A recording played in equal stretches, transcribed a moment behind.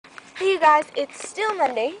Hey you guys, it's still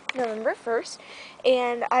Monday, November 1st,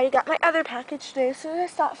 and I got my other package today, so I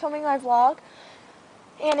stopped filming my vlog,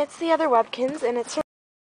 and it's the other Webkins, and it's as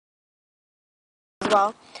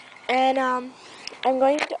well, and I'm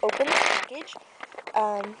going to open the package,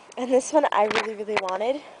 and this one I really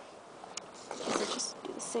wanted, so just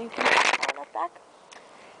do the same thing, back.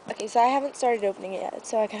 Okay, so I haven't started opening it yet,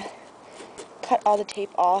 so I gotta cut all the tape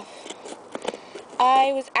off.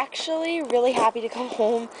 I was actually really happy to come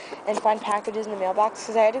home and find packages in the mailbox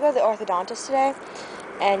because I had to go to the orthodontist today,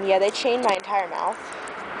 and yeah, they chained my entire mouth.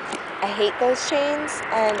 I hate those chains,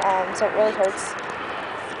 and so it really hurts.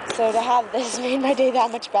 So to have this made my day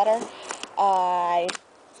that much better. I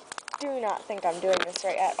do not think I'm doing this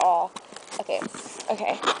right at all. Okay,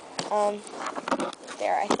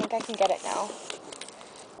 there, I think I can get it now.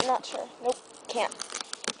 I'm not sure. Nope, can't.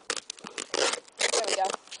 There we go,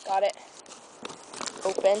 got it.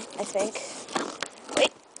 Open, I think.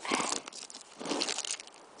 Wait.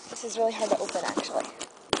 This is really hard to open, actually.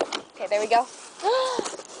 Okay, there we go.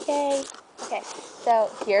 Yay. Okay, so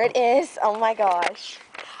here it is. Oh my gosh.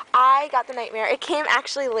 I got the Nightmare. It came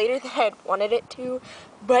actually later than I had wanted it to,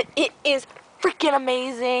 but it is freaking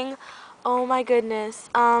amazing. Oh my goodness.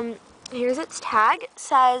 Here's its tag. It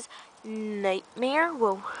says Nightmare.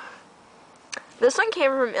 Whoa. This one came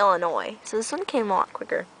from Illinois, so this one came a lot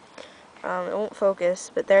quicker. It won't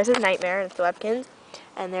focus, but there's his Nightmare, and it's the Webkins.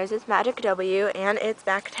 And there's its magic W, and its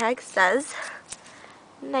back tag says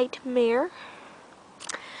Nightmare.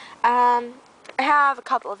 I have a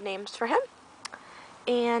couple of names for him,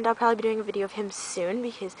 and I'll probably be doing a video of him soon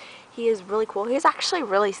because he is really cool. He's actually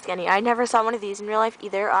really skinny. I never saw one of these in real life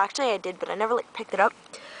either. Actually, I did, but I never picked it up.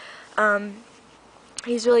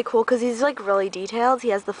 He's really cool because he's really detailed. He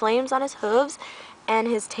has the flames on his hooves, and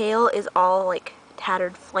his tail is all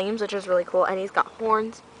tattered flames, which is really cool. And he's got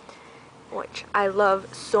horns, which I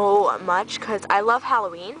love so much because I love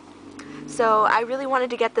Halloween. So I really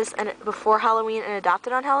wanted to get this before Halloween and adopt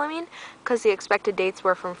it on Halloween because the expected dates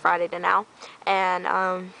were from Friday to now, and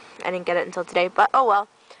I didn't get it until today, but oh well.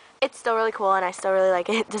 It's still really cool and I still really like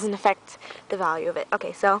it. It doesn't affect the value of it.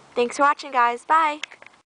 Okay, so thanks for watching, guys. Bye!